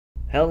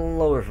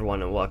Hello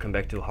everyone and welcome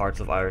back to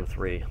Hearts of Iron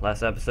 3.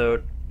 Last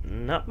episode,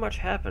 not much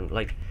happened.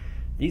 Like,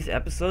 these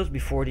episodes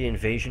before the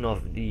invasion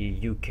of the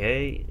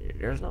UK,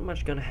 there's not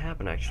much gonna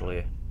happen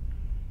actually.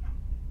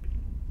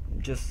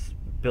 Just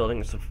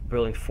building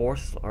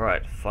force.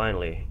 Alright,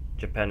 finally.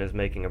 Japan is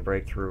making a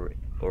breakthrough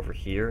over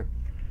here.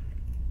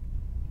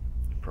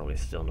 Probably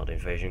still not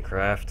invasion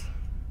craft.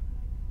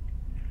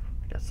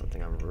 That's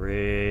something I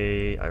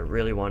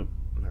really want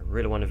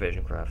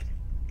invasion craft.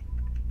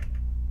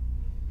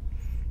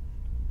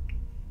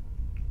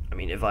 I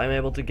mean, if I'm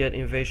able to get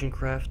invasion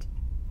craft,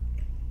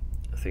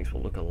 things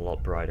will look a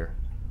lot brighter.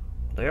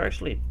 They are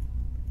actually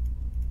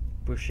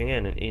pushing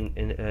in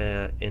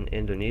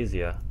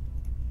Indonesia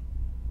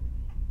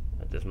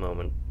at this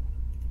moment.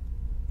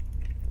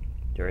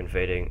 They're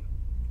invading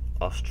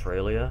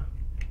Australia.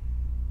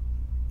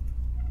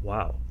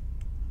 Wow.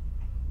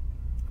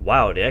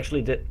 Wow, they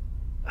actually did.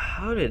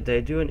 How did they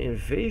do an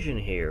invasion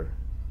here?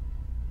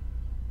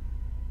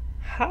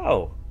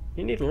 How?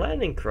 You need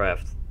landing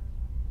craft.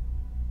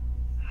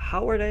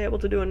 How are they able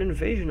to do an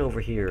invasion over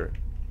here?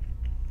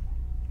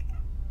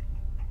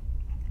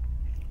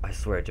 I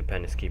swear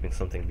Japan is keeping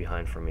something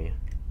behind for me.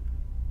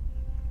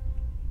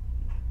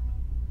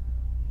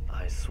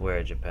 I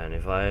swear, Japan,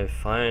 if I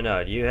find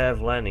out you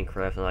have landing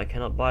craft and I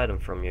cannot buy them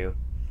from you,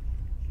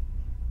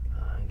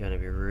 I'm gonna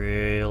be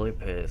really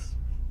pissed.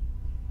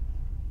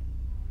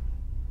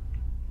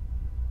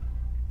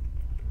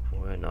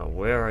 Now,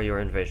 where are your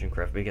invasion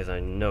craft? Because I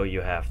know you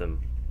have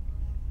them.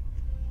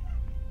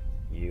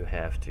 You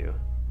have to.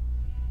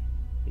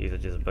 These are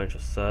just a bunch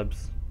of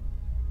subs.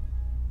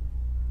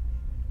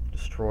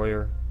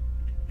 Destroyer.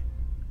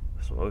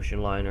 Some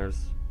ocean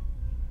liners.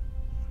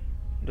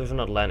 Those are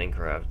not landing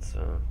craft,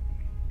 so.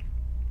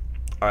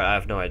 Alright, I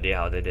have no idea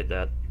how they did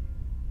that.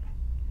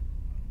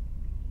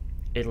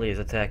 Italy is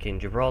attacking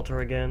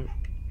Gibraltar again.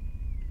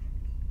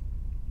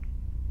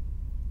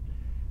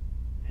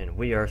 And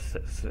we are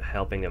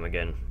helping them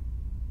again.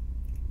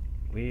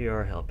 We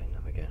are helping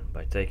them again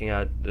by taking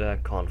out the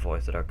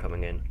convoys that are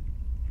coming in.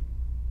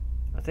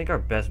 I think our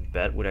best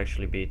bet would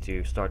actually be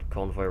to start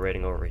convoy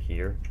raiding over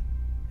here.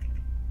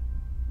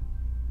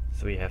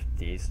 So we have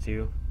these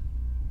two.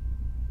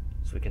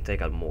 So we can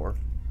take out more.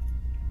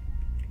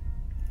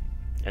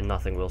 And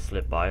nothing will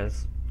slip by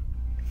us.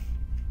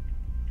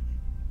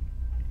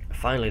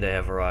 Finally they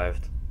have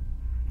arrived.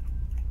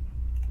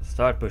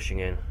 Start pushing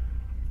in.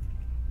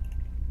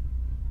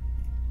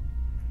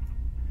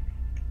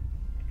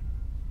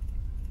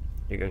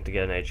 You're going to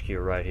get an HQ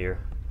right here.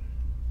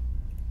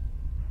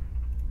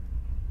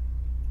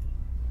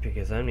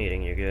 Because I'm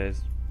needing you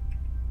guys.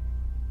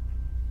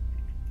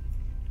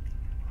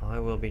 I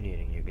will be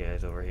needing you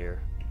guys over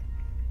here.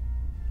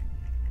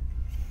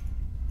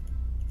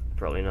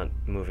 Probably not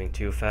moving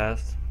too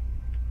fast.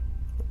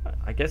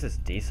 I guess it's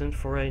decent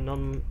for a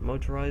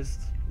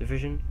non-motorized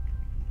division.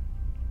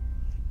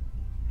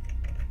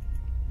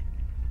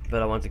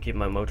 But I want to keep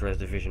my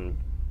motorized division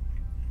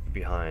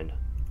behind.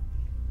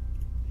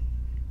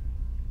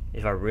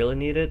 If I really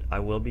need it, I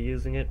will be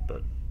using it,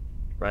 but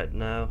right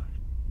now,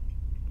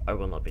 I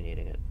will not be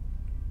needing it.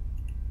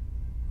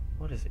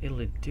 What is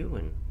Italy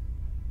doing?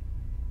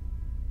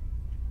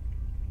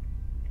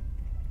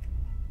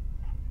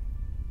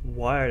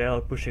 Why are they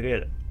not pushing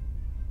it?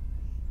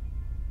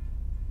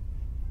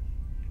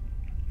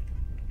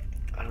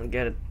 I don't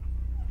get it.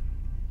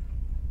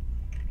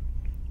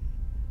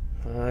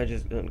 I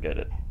just don't get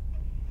it.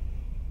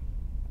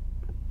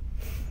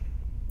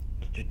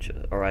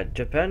 Alright,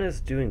 Japan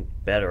is doing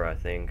better, I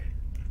think.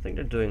 I think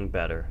they're doing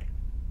better.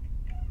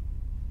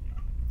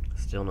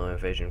 Still no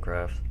invasion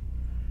craft.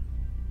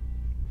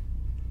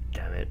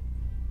 Damn it.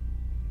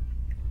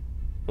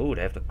 Oh,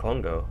 they have the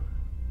Congo.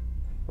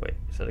 Wait,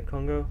 is that a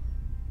Congo?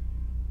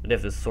 They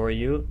have the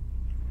Soryu?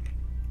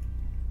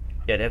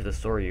 Yeah, they have the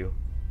Soryu.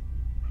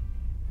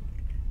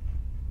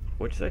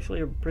 Which is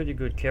actually a pretty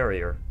good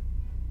carrier.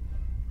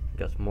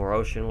 Got more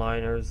ocean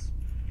liners.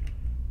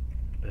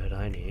 But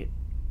I need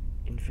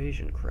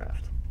invasion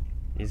craft.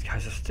 These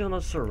guys are still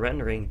not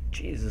surrendering.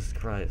 Jesus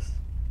Christ.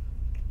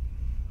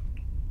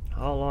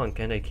 How long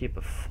can they keep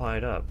a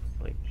fight up?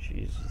 Like,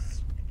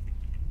 Jesus.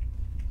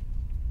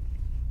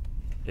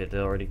 Did they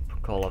already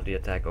call off the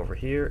attack over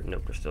here?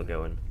 Nope, they're still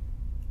going.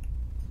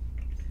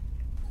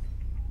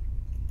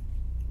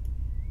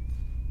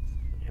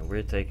 And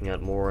we're taking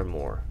out more and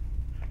more.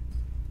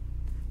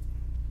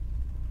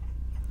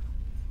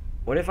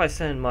 What if I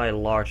send my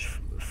large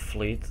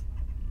fleet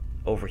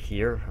over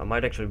here? I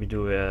might actually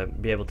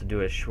be able to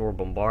do a shore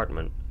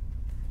bombardment.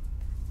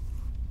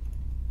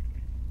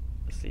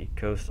 Let's see,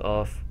 coast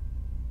of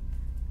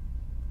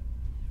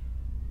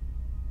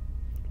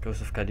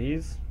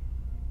Cadiz,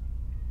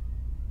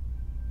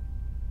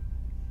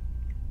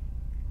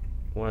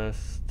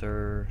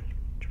 Western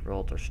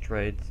Gibraltar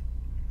Strait,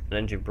 and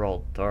then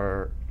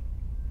Gibraltar,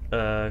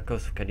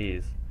 coast of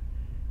Cadiz.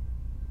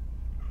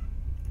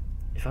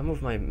 If I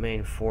move my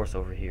main force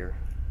over here,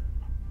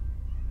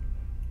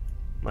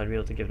 might be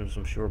able to give them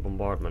some sure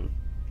bombardment,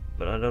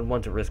 but I don't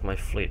want to risk my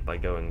fleet by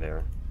going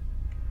there.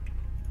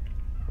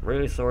 I'm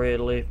really sorry,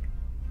 Italy.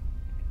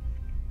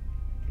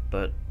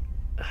 but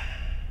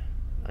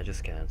I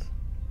just can't.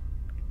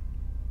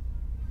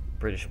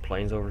 British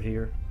planes over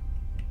here.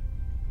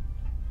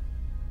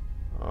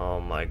 Oh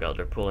my god,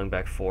 they're pulling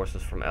back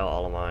forces from El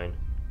Alamein.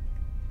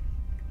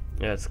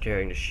 Yeah, it's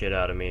scaring the shit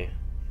out of me.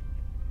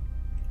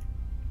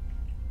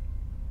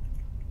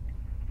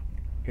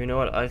 You know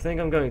what, I think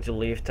I'm going to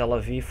leave Tel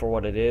Aviv for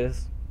what it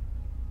is.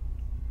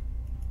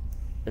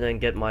 And then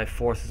get my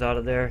forces out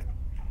of there.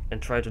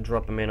 And try to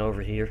drop them in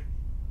over here.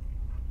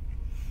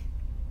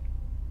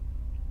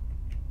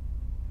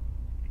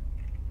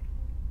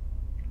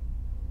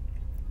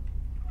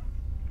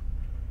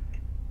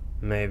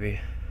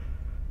 Maybe.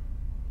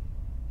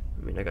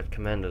 I mean, I got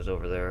commandos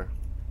over there.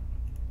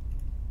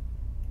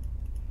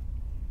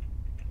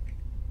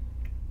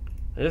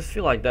 I just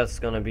feel like that's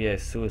gonna be a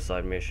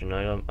suicide mission.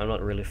 I'm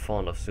not really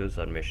fond of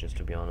suicide missions,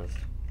 to be honest.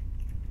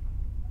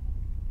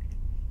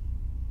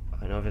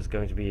 I know if it's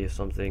going to be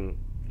something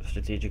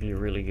strategically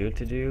really good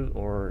to do,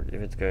 or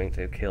if it's going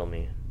to kill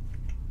me.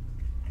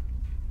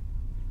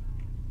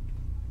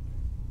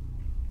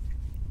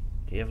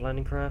 Do you have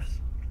landing crafts?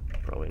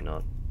 Probably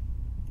not.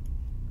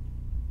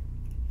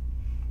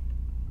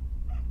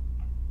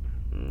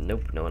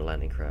 Nope, no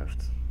landing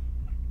craft.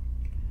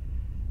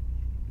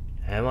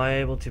 Am I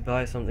able to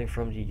buy something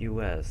from the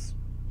US?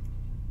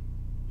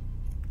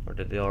 Or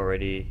did they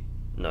already...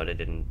 No, they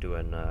didn't do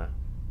an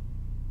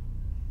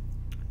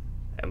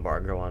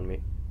embargo on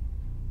me.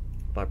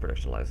 Buy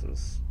production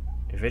license.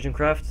 Invasion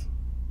craft?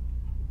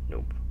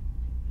 Nope.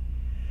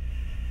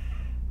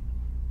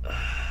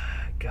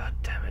 God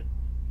damn it.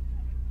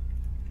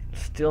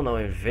 Still no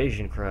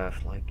invasion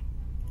craft, like,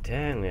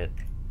 dang it.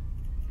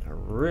 I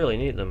really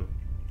need them.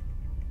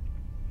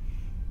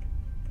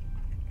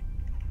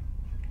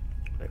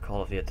 They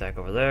call off the attack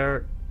over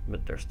there,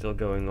 but they're still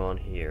going on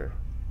here.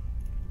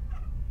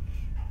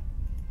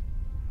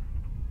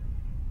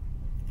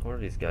 What are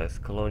these guys?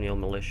 Colonial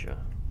militia.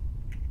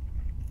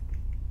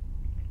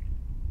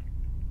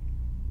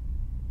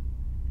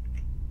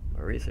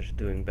 My research is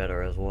doing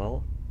better as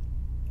well.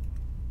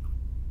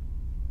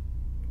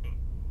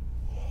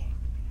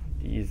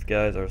 These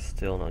guys are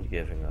still not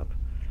giving up.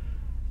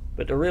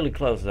 But they're really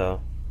close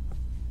though.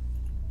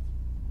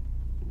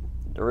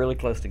 They're really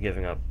close to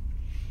giving up.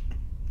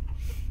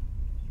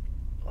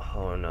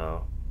 Oh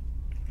no.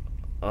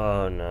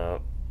 Oh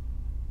no.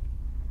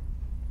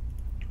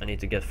 I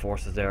need to get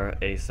forces there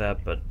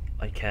ASAP, but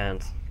I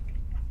can't.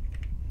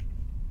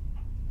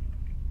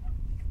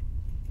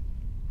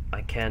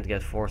 I can't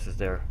get forces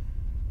there.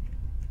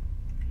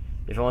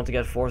 If I want to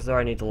get forces there,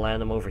 I need to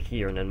land them over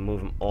here and then move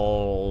them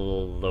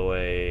all the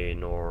way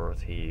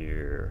north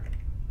here.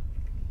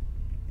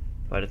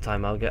 By the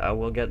time I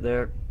will get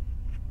there,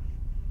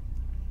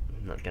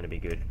 not gonna be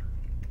good.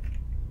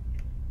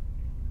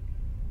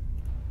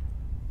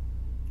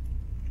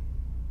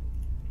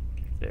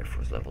 Air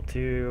Force level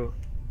 2.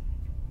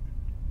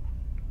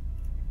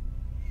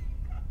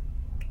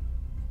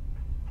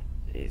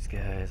 These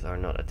guys are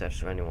not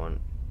attached to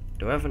anyone.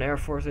 Do I have an Air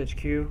Force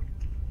HQ?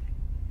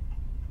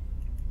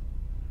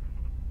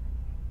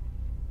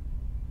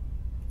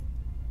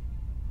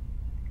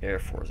 Air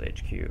Force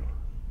HQ.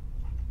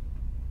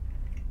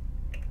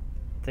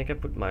 I think I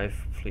put my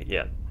fleet,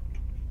 yeah.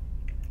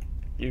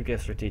 You get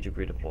strategic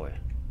redeploy.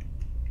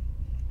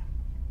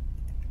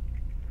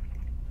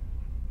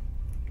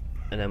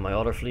 And then my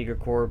other Flieger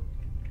Corps,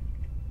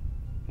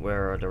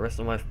 where are the rest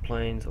of my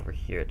planes? Over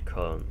here at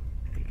Köln.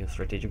 You can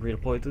strategic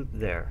redeploy to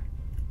there.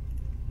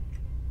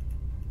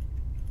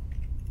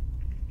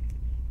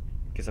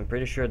 Because I'm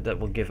pretty sure that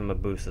will give him a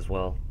boost as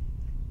well.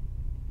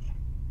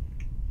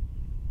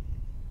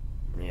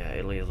 Yeah,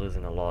 Italy is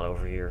losing a lot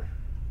over here.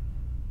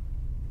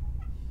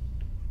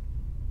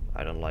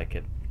 I don't like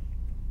it.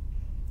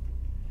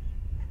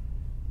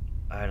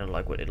 I don't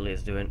like what Italy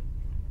is doing.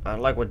 I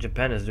don't like what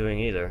Japan is doing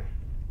either.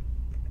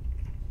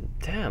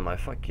 Damn, my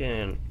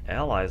fucking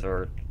allies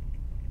are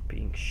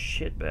being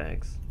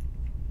shitbags.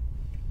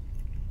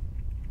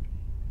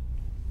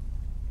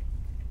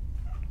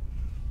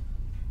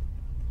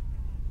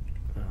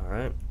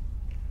 Alright.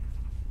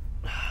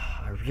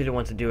 I really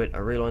want to do it. I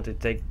really want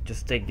to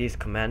just take these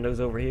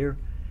commandos over here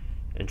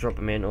and drop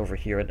them in over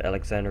here at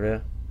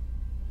Alexandria.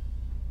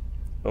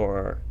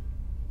 Or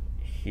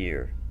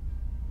here.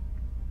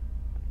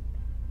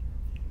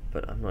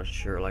 But I'm not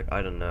sure, like,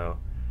 I don't know.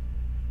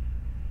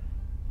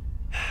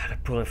 They're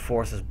pulling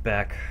forces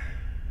back.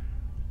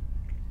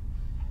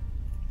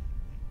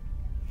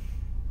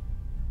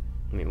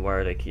 I mean, why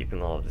are they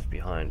keeping all of this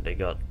behind? They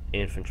got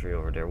infantry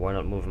over there. Why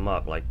not move them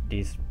up? Like,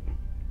 these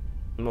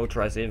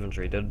motorized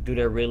infantry, do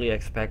they really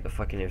expect a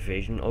fucking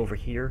invasion over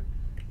here?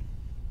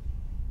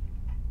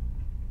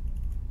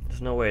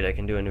 There's no way they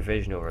can do an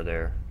invasion over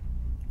there.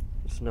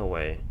 There's no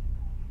way.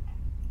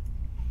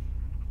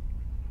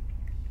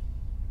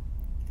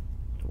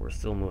 We're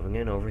still moving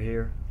in over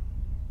here.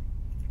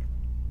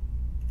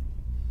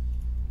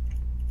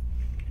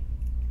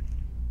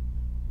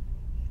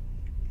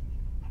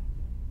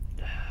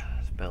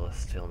 This battle is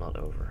still not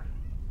over.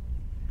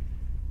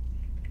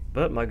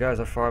 But my guys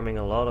are farming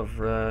a lot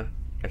of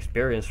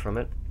experience from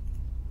it.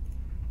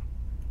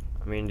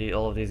 I mean,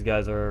 all of these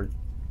guys are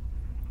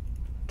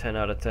 10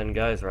 out of 10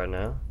 guys right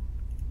now.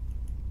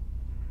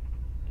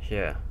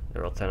 Yeah,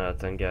 they're all 10 out of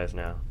 10 guys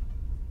now.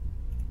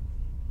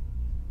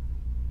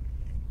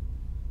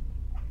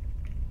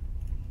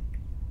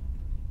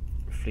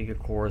 Flieger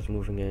Corps is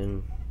moving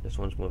in. This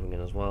one's moving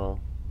in as well.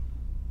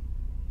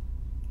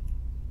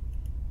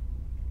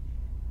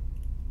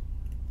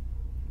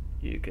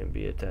 You can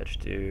be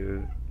attached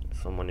to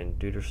someone in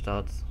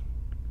Duderstadt.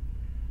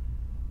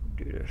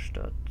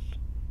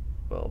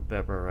 Well,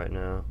 Beber right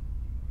now.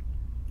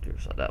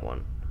 Duderstadt, that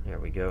one. There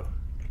we go.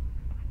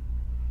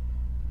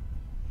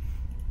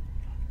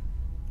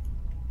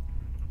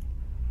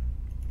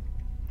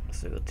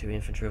 So got 2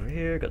 infantry over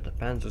here, got the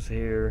panzers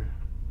here.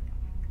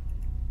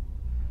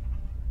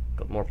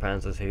 Got more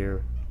panzers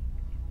here.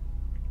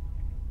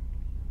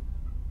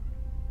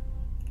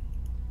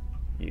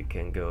 You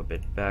can go a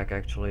bit back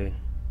actually.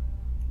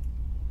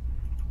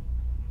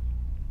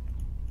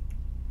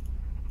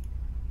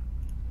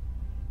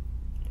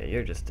 Yeah,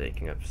 you're just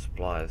taking up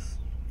supplies.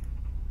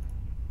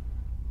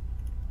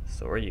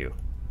 So are you.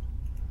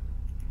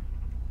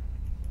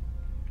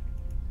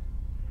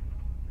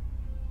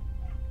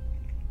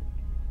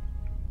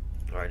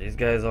 Alright, these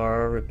guys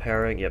are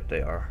repairing. Yep,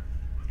 they are.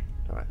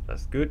 Alright,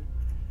 that's good.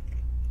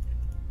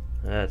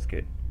 That's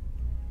good.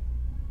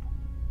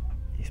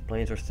 These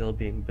planes are still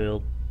being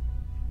built.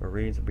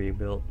 Marines are being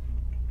built.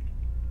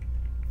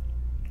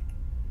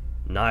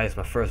 Nice,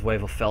 my first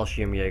wave of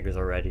Fallschirmjägers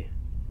already.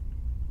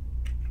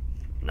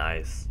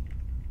 Nice.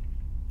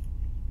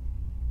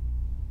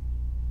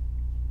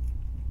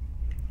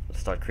 Let's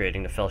start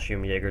creating the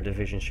Fallschirmjäger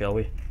division, shall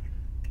we?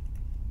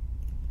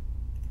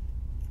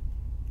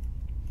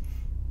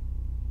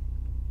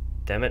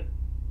 Damn it.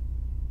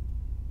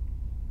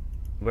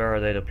 Where are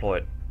they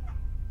deployed?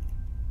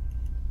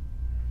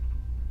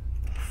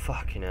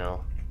 Fucking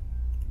hell.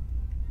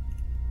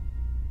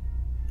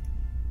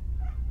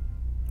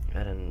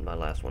 And then my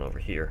last one over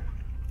here.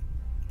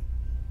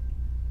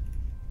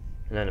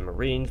 And then the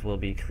Marines will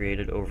be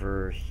created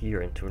over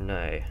here in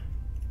Tournai.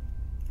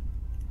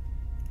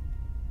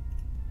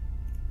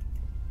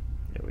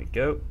 There we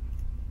go.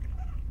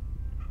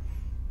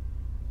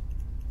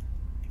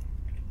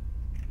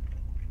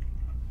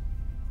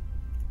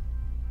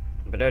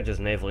 But they're just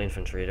naval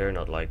infantry, they're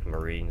not like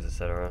Marines,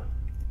 etc.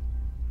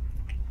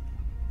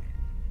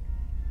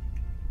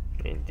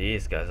 I mean,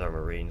 these guys are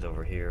Marines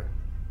over here.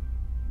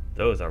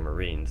 Those are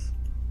Marines.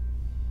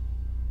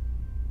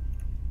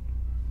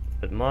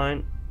 But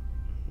mine,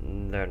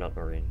 they're not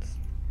Marines.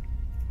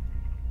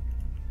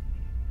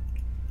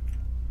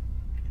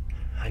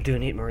 I do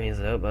need Marines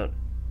though, but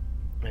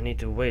I need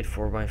to wait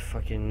for my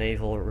fucking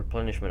naval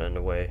replenishment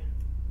underway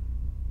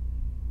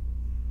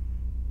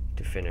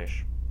to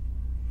finish.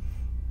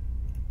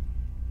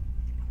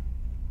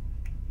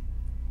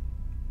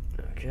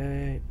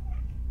 Okay.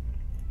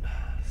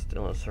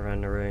 Still not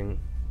surrendering.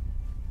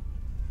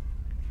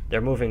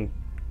 They're moving.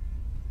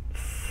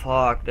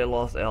 Fuck, they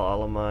lost El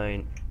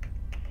Alamein.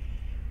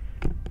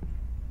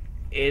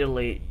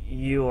 Italy,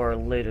 you are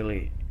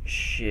literally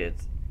shit.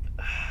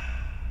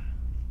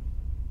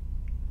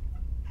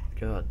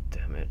 God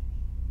damn it.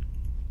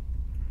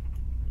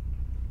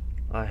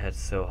 I had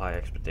so high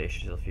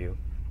expectations of you.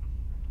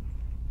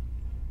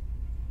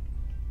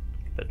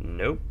 But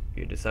nope,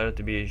 you decided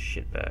to be a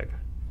shitbag.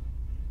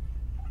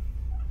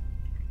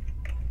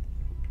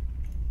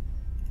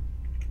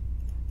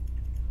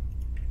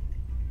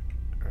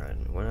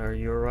 Alright, when are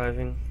you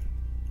arriving?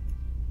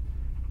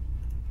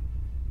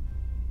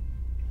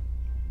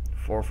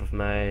 4th of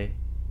May,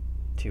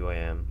 2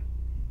 AM.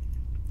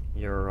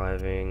 You're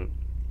arriving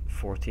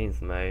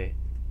 14th May,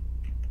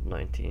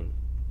 19.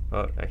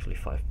 Oh, actually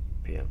 5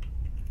 PM.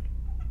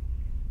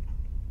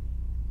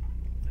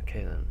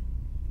 Okay then.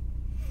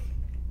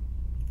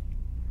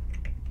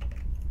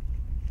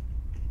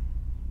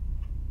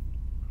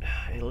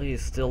 Italy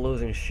is still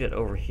losing shit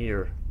over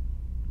here.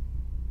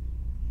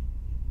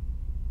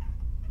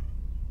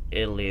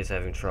 Italy is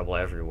having trouble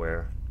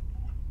everywhere.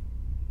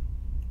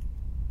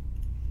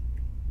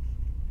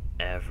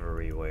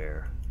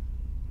 Everywhere.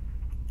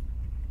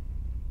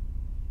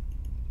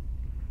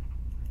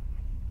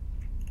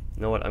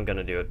 You know what? I'm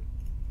gonna do it.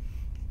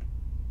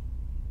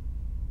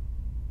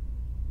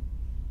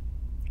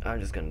 I'm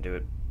just gonna do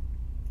it.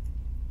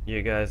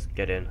 You guys,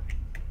 get in.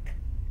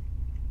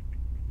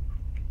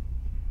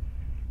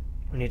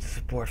 We need to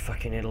support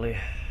fucking Italy.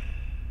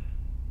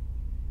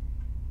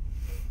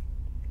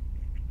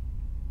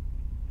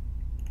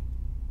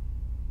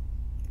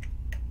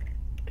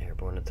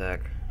 Airborne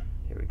attack.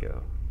 Here we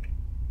go.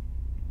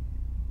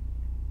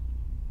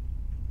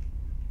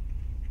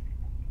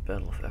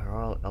 Battle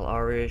of El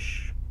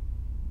Arish.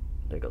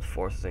 They got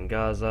forces in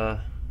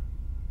Gaza.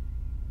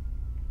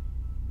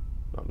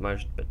 Not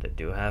much, but they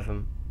do have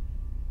them.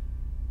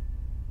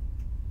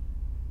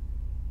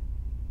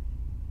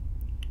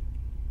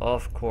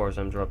 Of course,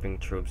 I'm dropping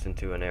troops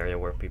into an area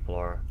where people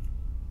are.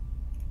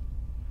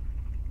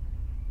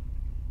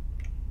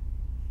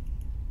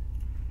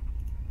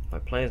 My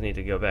planes need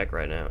to go back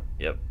right now.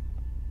 Yep.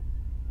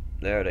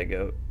 There they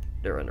go.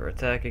 They're under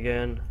attack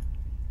again.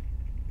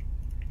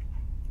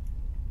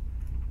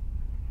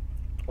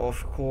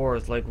 Of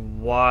course, like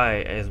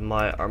why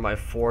are my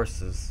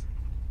forces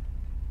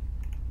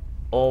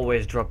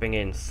always dropping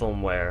in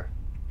somewhere?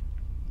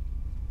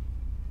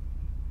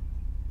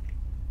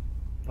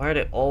 Why are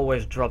they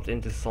always dropped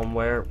into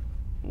somewhere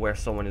where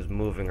someone is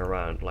moving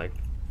around? Like,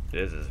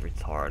 this is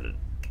retarded.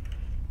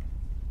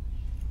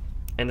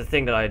 And the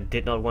thing that I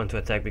did not want to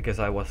attack because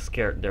I was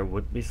scared there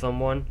would be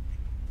someone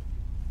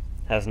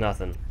has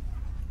nothing.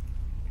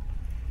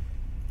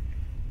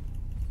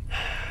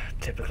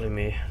 Typically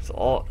me. It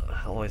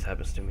always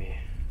happens to me.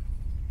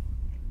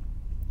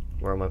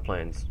 Where are my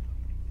planes?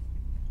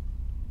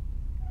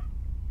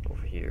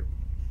 Over here.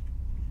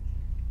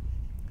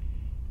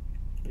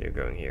 You're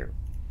going here.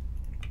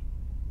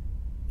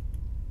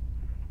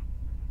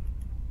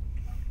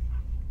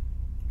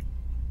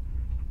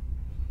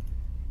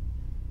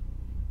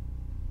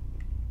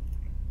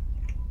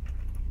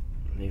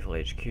 Naval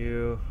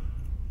HQ.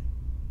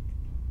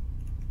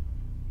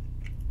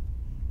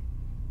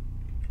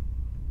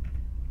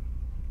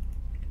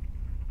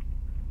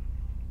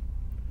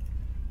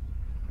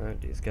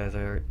 Alright, these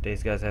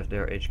guys have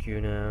their HQ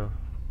now.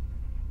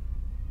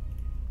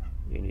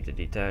 You need to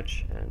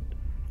detach and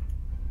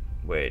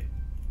wait.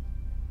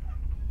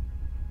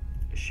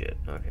 Shit,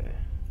 okay.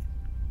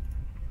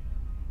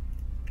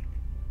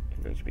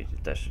 I'm going to be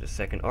detached to the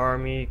 2nd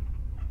Army.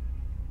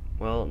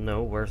 Well,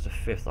 no, where's the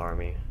 5th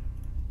Army?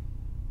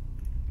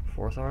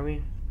 4th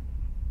Army?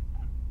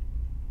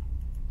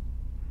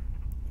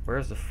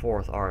 Where's the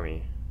 4th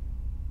Army?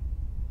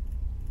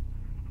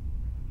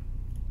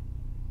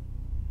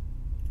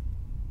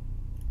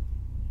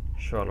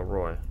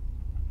 Charleroi.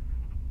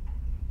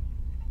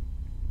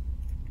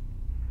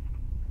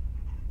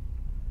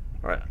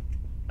 Alright,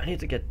 I need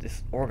to get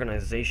this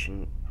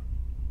organization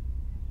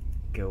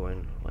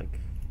going, like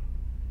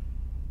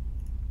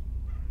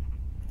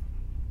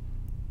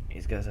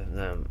these guys have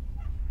them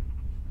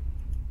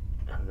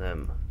and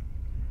them.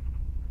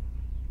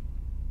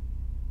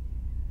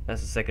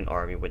 That's the 2nd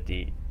Army with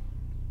the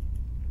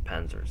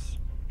panzers.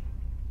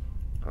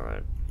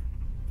 Alright,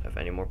 have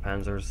any more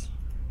panzers?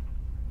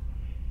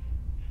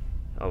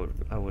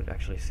 I would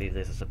actually see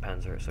this as a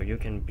panzer, so you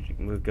can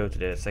go to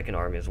the 2nd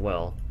Army as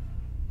well.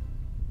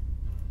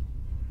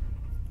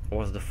 What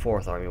was the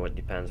 4th Army with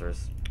the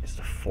panzers? It's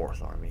the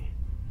 4th Army.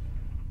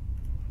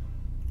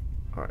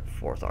 Alright,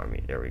 4th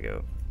Army, there we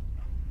go.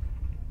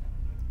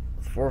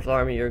 4th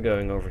Army, you're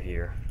going over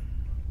here.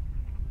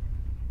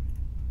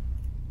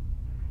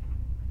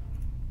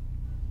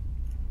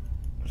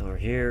 What's over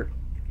here?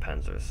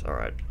 Panzers,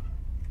 alright.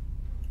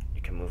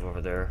 You can move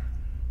over there.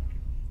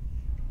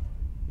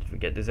 Did we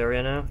get this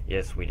area now?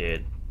 Yes, we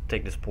did.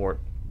 Take this port.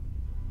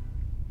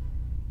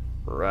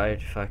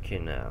 Right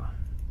fucking now.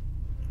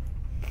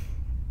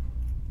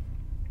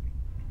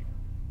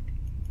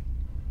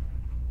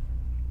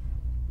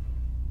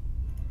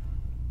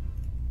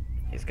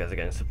 These guys are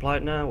getting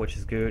supplied now, which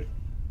is good.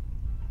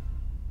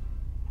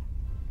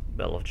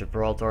 Battle of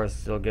Gibraltar is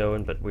still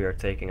going, but we are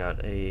taking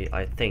out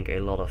I think a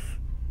lot of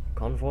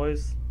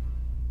convoys.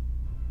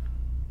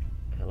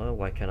 Hello,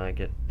 why can't I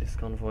get this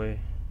convoy?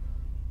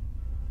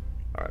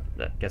 Alright,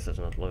 that guess it's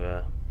not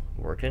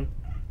working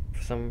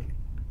for some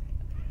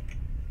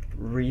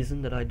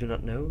reason that I do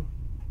not know.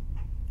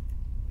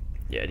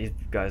 Yeah, these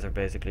guys are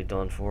basically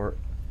done for.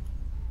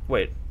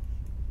 Wait,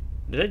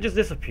 did they just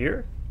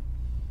disappear?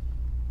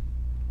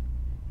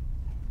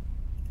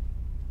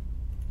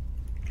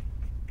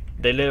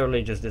 They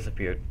literally just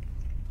disappeared.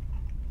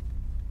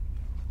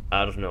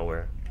 Out of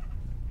nowhere.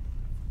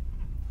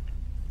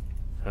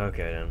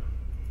 Okay then.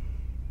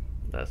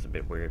 That's a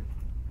bit weird.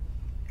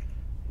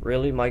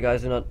 Really? My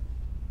guys do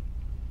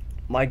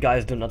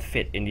not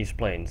fit in these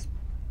planes.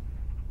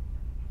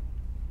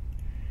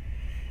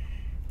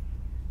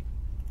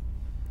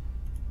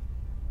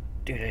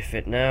 Do they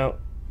fit now?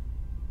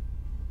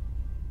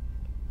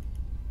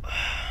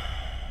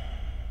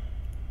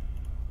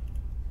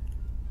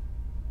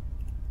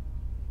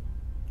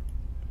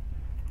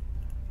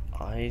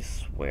 I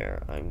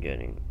swear I'm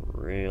getting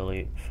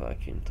really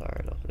fucking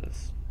tired of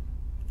this.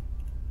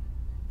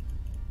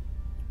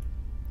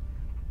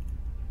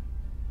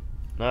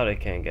 Now they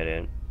can't get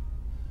in.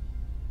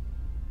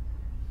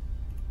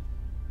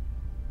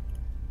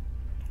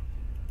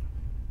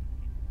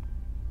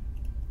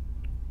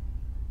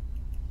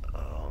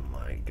 Oh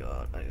my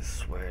god, I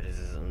swear this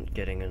isn't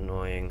getting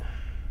annoying.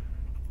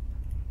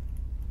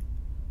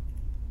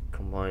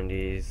 Combine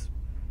these.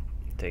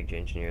 Take the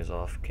engineers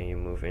off. Can you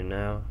move in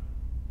now?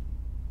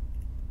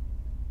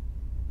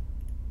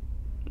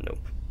 Nope.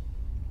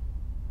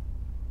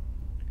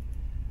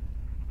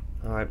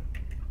 Alright.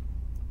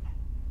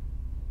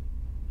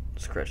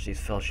 Scratch these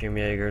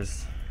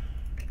Fallschirmjägers.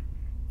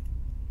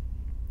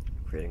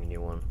 Creating a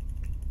new one.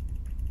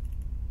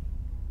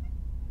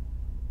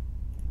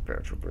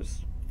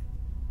 Paratroopers.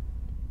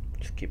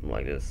 Just keep them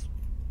like this.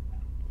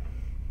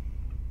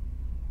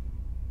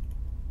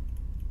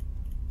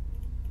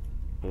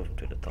 Move them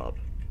to the top.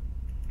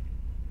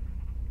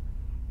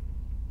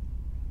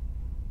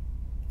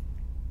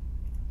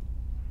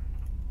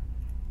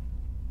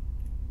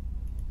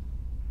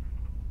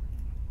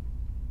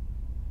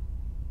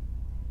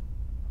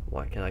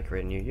 Why can't I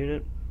create a new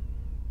unit?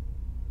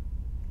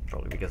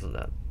 Probably because of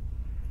that.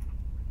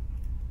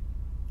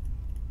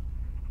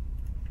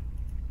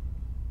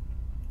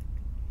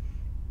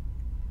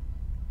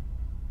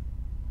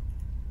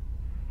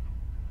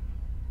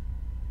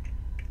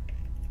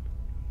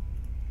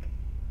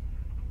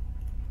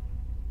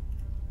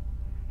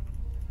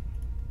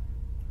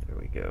 There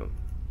we go.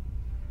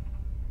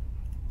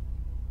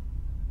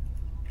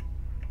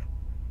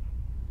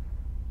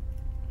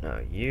 Now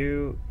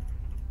you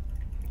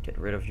get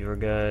rid of your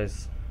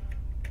guys.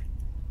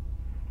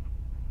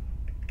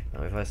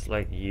 Now if I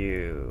select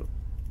you,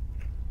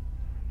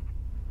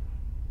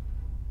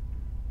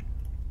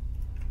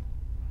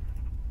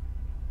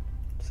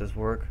 does this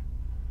work?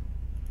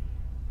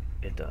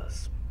 It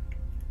does.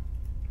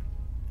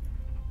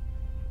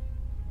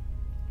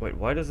 Wait,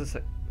 why does this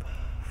say,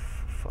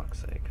 for fuck's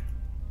sake.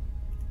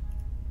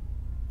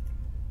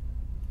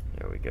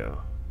 There we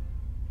go.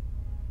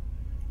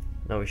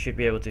 Now we should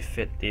be able to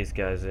fit these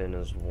guys in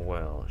as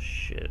well.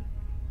 Shit.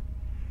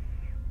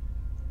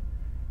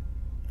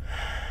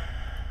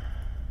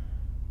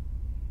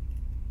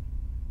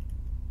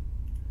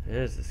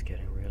 This is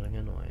getting really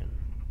annoying.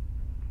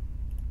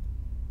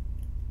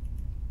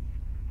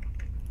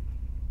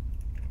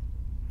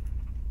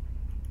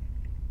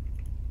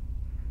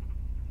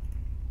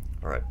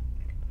 Alright.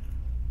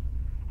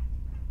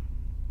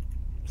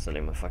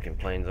 Sending my fucking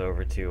planes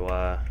over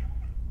to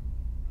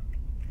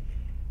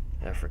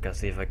Africa,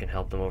 see if I can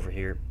help them over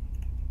here.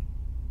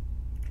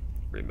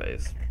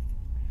 Rebase.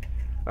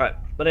 Alright,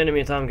 but in the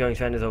meantime, I'm going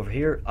to end this over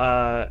here.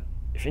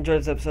 If you enjoyed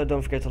this episode,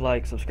 don't forget to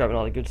like, subscribe, and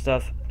all the good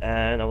stuff.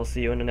 And I will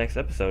see you in the next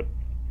episode.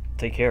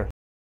 Take care.